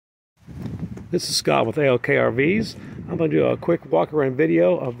This is Scott with ALKRVs. I'm going to do a quick walk around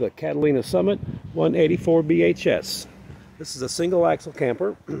video of the Catalina Summit 184 BHS. This is a single axle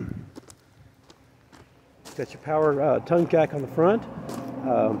camper. Got your power tongue jack on the front.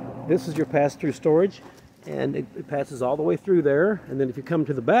 This is your pass-through storage, and it passes all the way through there. And then if you come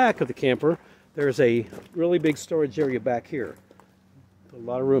to the back of the camper, there's a really big storage area back here. A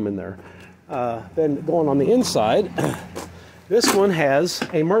lot of room in there. Then going on the inside, this one has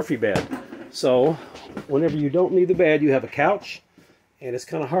a Murphy bed. So whenever you don't need the bed, you have a couch, and it's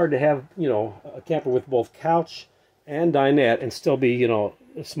kind of hard to have, a camper with both couch and dinette and still be,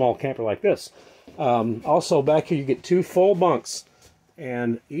 a small camper like this. Also back here you get two full bunks,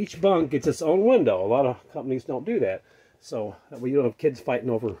 and each bunk gets its own window. A lot of companies don't do that, so that way you don't have kids fighting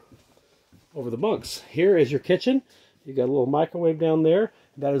over the bunks. Here is your kitchen. You got a little microwave down there.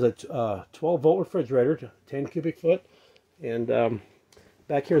 That is a 12-volt refrigerator, 10 cubic foot, and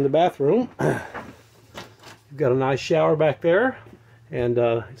back here in the bathroom, you've got a nice shower back there, and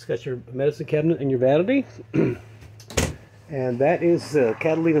it's got your medicine cabinet and your vanity. And that is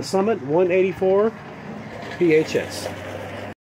Catalina Summit 184 PHS.